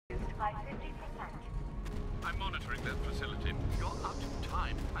by 50%. I'm monitoring that facility. You're out of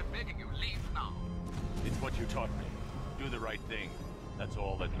time. I'm begging you, leave now. It's what you taught me. Do the right thing. That's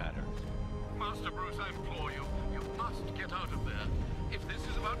all that matters. Master Bruce, I implore you. You must get out of there. If this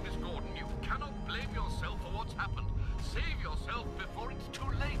is about Miss Gordon, you cannot blame yourself for what's happened. Save yourself before it's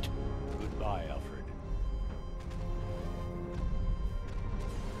too late. Goodbye, Alfred.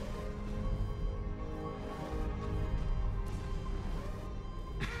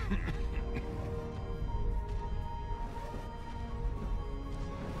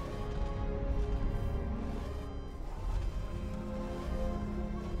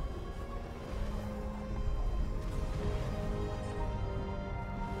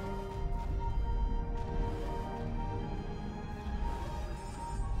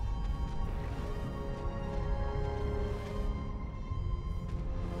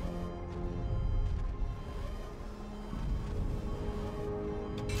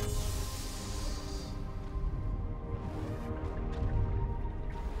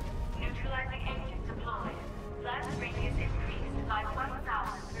 Neutralizing agent deployed. Blast radius increased by 1,000%.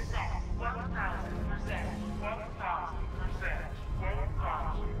 1,000%. 1,000%.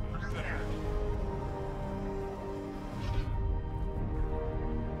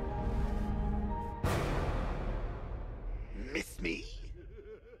 1,000%. Miss me?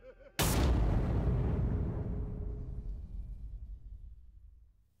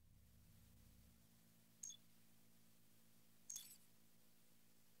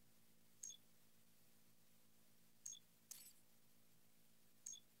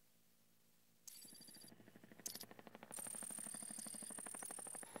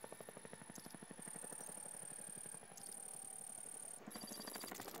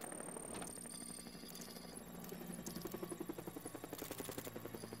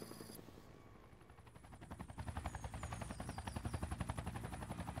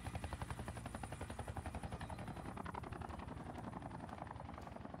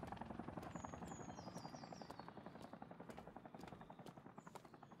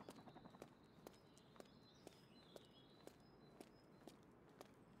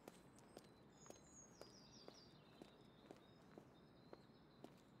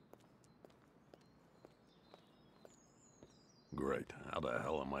 Great. How the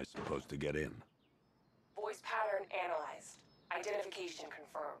hell am I supposed to get in? Voice pattern analyzed. Identification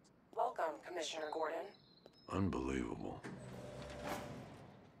confirmed. Welcome, Commissioner Gordon. Unbelievable.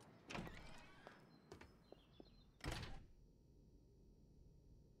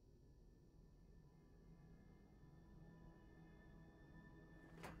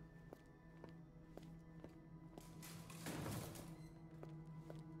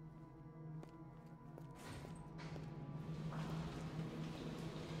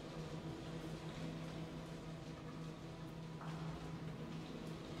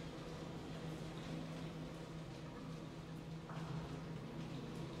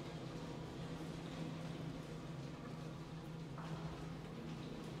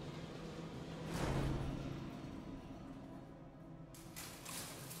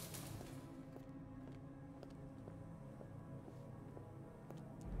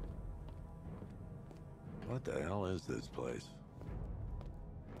 What the hell is this place?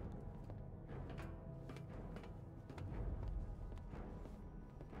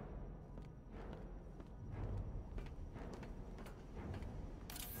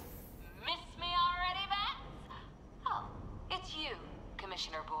 Miss me already, Bats? Oh, it's you,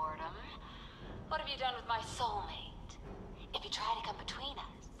 Commissioner Boredom. What have you done with my soulmate? If you try to come between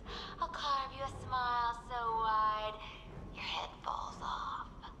us, I'll carve you a smile so wide, your head falls off.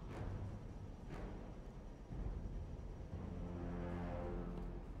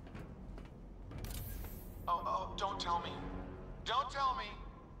 Oh, don't tell me. Don't tell me.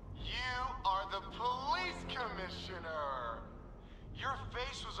 You are the police commissioner. Your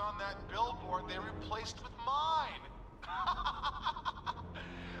face was on that billboard they replaced with mine.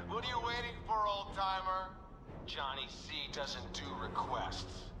 What are you waiting for, old-timer? Johnny C doesn't do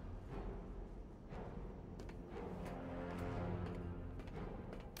requests.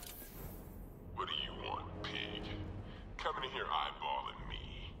 What do you want, pig? Coming in here eyeballing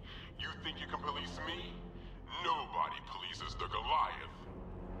me. You think you can police me? Nobody polices the Goliath.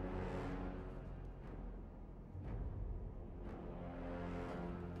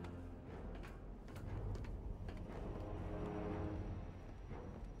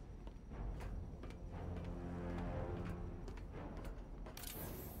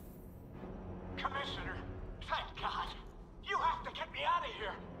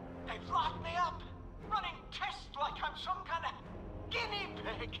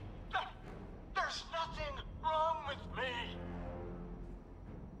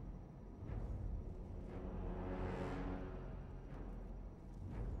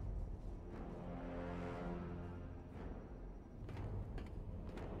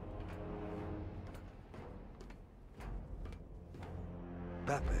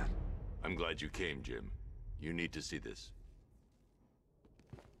 Batman. I'm glad you came, Jim. You need to see this.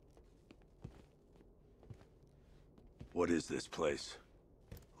 What is this place?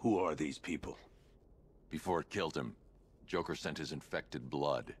 Who are these people? Before it killed him, Joker sent his infected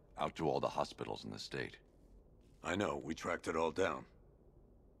blood out to all the hospitals in the state. I know, we tracked it all down.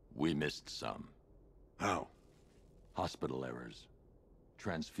 We missed some. How? Hospital errors.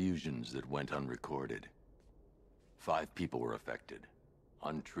 Transfusions that went unrecorded. 5 people were affected.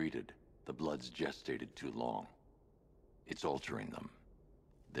 Untreated, the blood's gestated too long. It's altering them.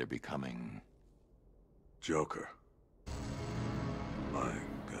 They're becoming... Joker. My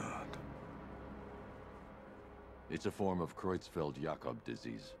God. It's a form of Creutzfeldt-Jakob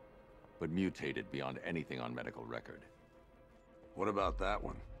disease, but mutated beyond anything on medical record. What about that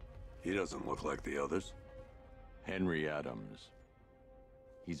one? He doesn't look like the others. Henry Adams.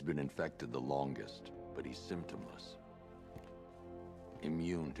 He's been infected the longest, but he's symptomless.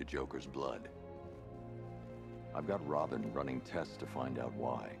 Immune to Joker's blood. I've got Robin running tests to find out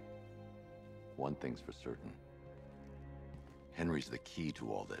why. One thing's for certain. Henry's the key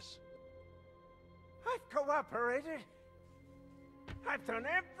to all this. I've cooperated. I've done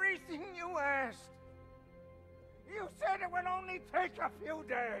everything you asked. You said it would only take a few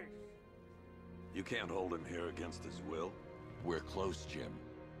days. You can't hold him here against his will. We're close, Jim.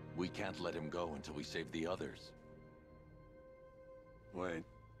 We can't let him go until we save the others. Wait.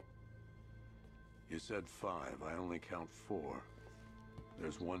 You said 5. I only count 4.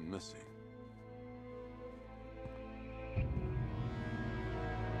 There's one missing.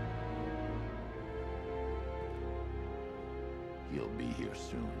 He'll be here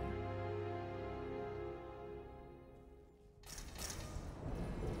soon.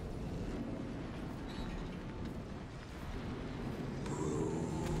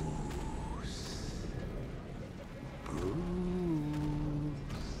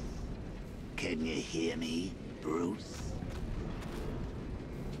 Can you hear me, Bruce?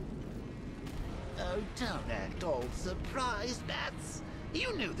 Oh, don't act all surprised, Bats.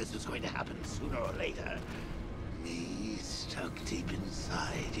 You knew this was going to happen sooner or later. Me stuck deep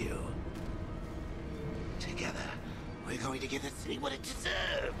inside you. Together, we're going to give the city what it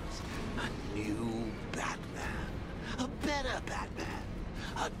deserves. A new Batman. A better Batman.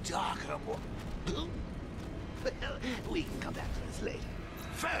 A darker one. Well, we can come back to this later.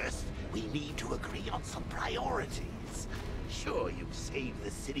 First, we need to agree on some priorities. Sure, you've saved the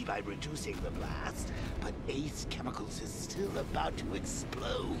city by reducing the blast, but Ace Chemicals is still about to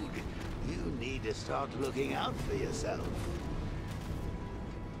explode. You need to start looking out for yourself.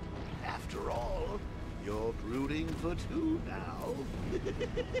 After all, you're brooding for 2 now.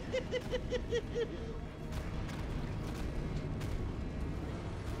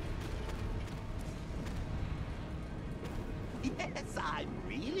 Yes, I'm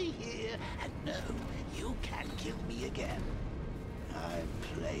really here, and no, you can't kill me again. I'm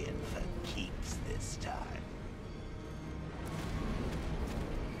playing for keeps this time.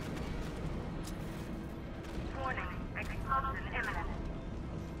 Warning, explosion imminent.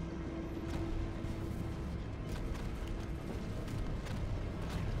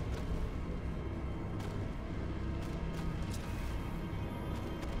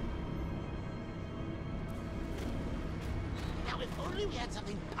 Now, if only we had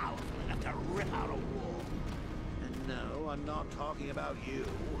something powerful enough to rip out a wall. And no, I'm not talking about you, you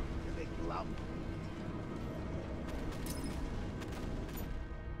big lump.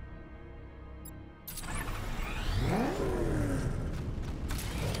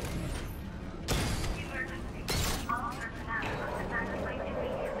 Emergency. All personnel must evacuate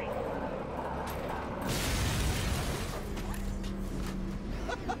immediately.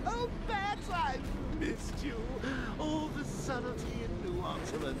 Oh, Bats, I've missed you. All the subtlety and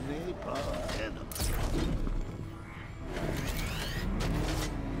nuance of a napalm enemy.